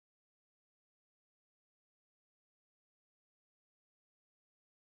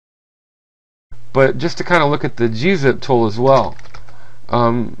But just to kind of look at the GZIP tool as well,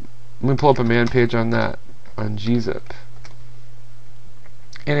 let me pull up a man page on that, on GZIP.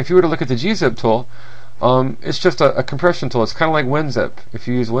 And if you were to look at the GZIP tool, it's just a compression tool. It's kind of like WinZip if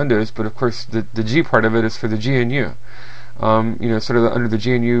you use Windows, but of course the G part of it is for the GNU. Sort of under the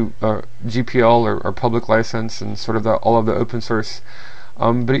GNU GPL or public license, and sort of all of the open source.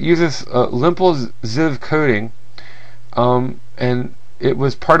 But it uses Limple's ZIV coding, and it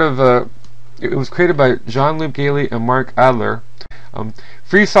was part of it was created by Jean-Luc Gailly and Mark Adler.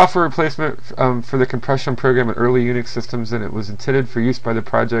 Free software replacement for the compression program in early Unix systems, and it was intended for use by the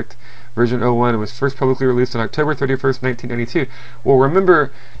project version 01. It was first publicly released on October 31st, 1992. Well,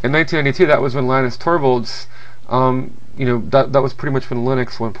 remember, in 1992, that was when Linus Torvalds, that was pretty much when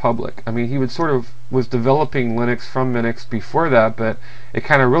Linux went public. I mean, he was developing Linux from Minix before that, but it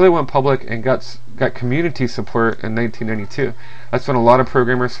kind of really went public and got community support in 1992. That's when a lot of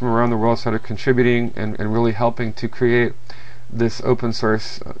programmers from around the world started contributing and really helping to create this open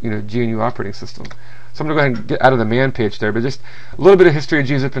source, GNU operating system. So I'm going to go ahead and get out of the man page there, but just a little bit of history of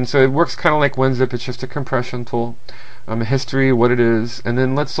GZIP. And so it works kind of like WinZip. It's just a compression tool. History, what it is, and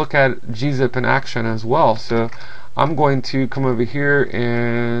then let's look at GZIP in action as well. So I'm going to come over here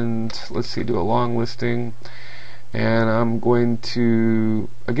and let's see, do a long listing, and I'm going to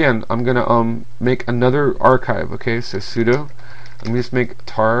make another archive. Okay, so sudo. I'm going to just make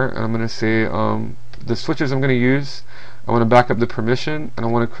tar, and I'm going to say the switches I'm going to use. I want to back up the permission, and I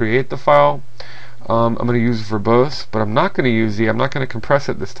want to create the file. I'm going to use verbose, but I'm not going to use I'm not going to compress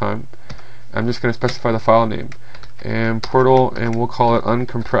it this time. I'm just going to specify the file name and portal, and we'll call it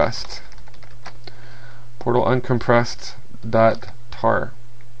uncompressed. Portal uncompressed .tar.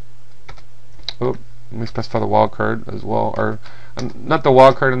 Oh, let me specify the wildcard as well, or not the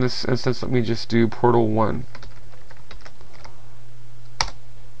wildcard in this instance. Let me just do portal 1.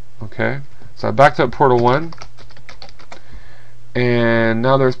 Okay, so I backed up portal 1. And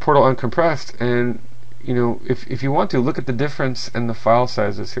now there's portal uncompressed, and if you want to look at the difference in the file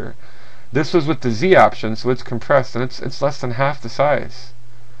sizes here. This was with the Z option, so it's compressed, and it's less than half the size.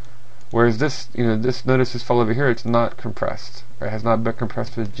 Whereas this, notice this file over here, it's not compressed, or it has not been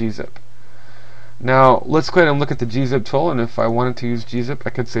compressed with GZIP. Now let's go ahead and look at the GZIP tool, and if I wanted to use GZIP, I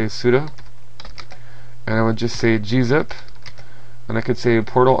could say sudo, and I would just say GZIP, and I could say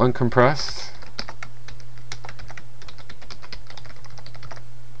portal uncompressed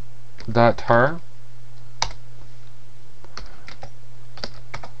 .tar,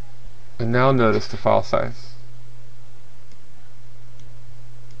 and now notice the file size.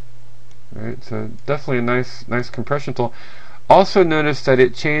 Alright, so definitely a nice compression tool. Also notice that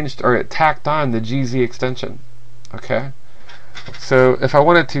it changed, or it tacked on the GZ extension. Okay, so if I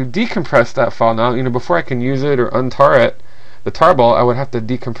wanted to decompress that file now, before I can use it or untar it, the tarball, I would have to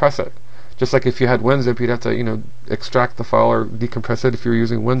decompress it. Just like if you had WinZip, you'd have to, extract the file or decompress it if you're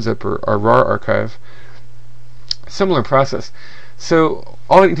using WinZip or RAR archive. Similar process. So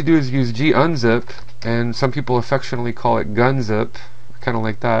all I need to do is use gunzip, and some people affectionately call it gunzip, kind of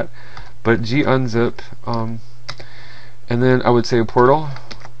like that. But gunzip, and then I would say portal.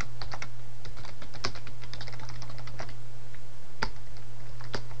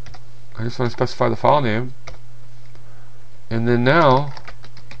 I just want to specify the file name, and then now.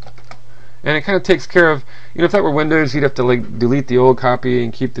 And it kind of takes care of, if that were Windows, you'd have to delete the old copy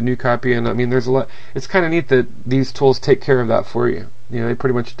and keep the new copy. And I mean, there's a lot. It's kind of neat that these tools take care of that for you. They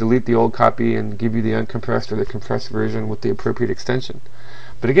pretty much delete the old copy and give you the uncompressed or the compressed version with the appropriate extension.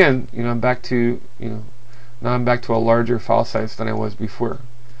 But again, I'm back to, now I'm back to a larger file size than I was before.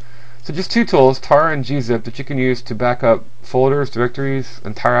 So just two tools, tar and GZIP, that you can use to back up folders, directories,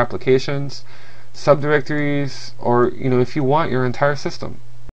 entire applications, subdirectories, or if you want, your entire system.